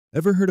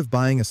Ever heard of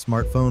buying a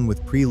smartphone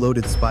with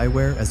preloaded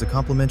spyware as a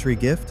complimentary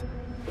gift?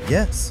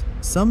 Yes,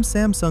 some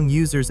Samsung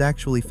users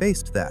actually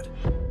faced that.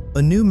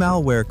 A new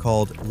malware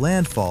called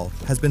Landfall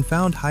has been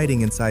found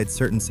hiding inside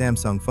certain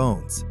Samsung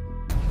phones.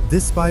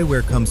 This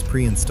spyware comes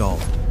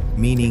pre-installed,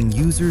 meaning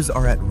users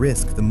are at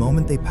risk the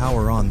moment they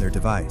power on their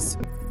device.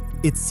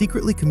 It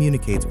secretly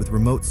communicates with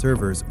remote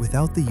servers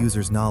without the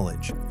user's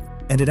knowledge,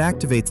 and it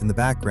activates in the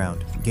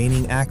background,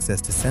 gaining access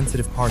to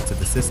sensitive parts of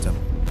the system.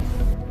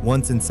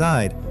 Once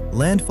inside,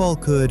 Landfall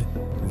could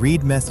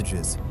read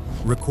messages,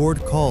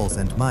 record calls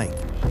and mic,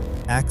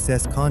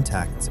 access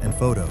contacts and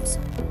photos.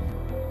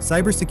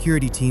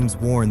 Cybersecurity teams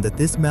warn that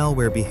this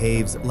malware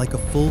behaves like a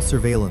full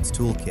surveillance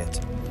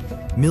toolkit.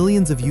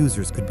 Millions of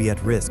users could be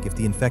at risk if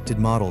the infected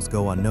models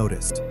go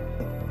unnoticed.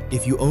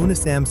 If you own a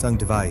Samsung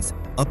device,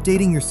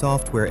 updating your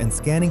software and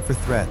scanning for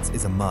threats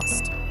is a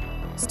must.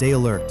 Stay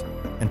alert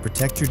and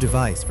protect your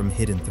device from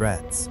hidden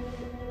threats.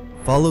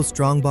 Follow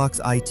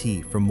StrongBox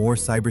IT for more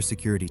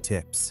cybersecurity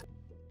tips.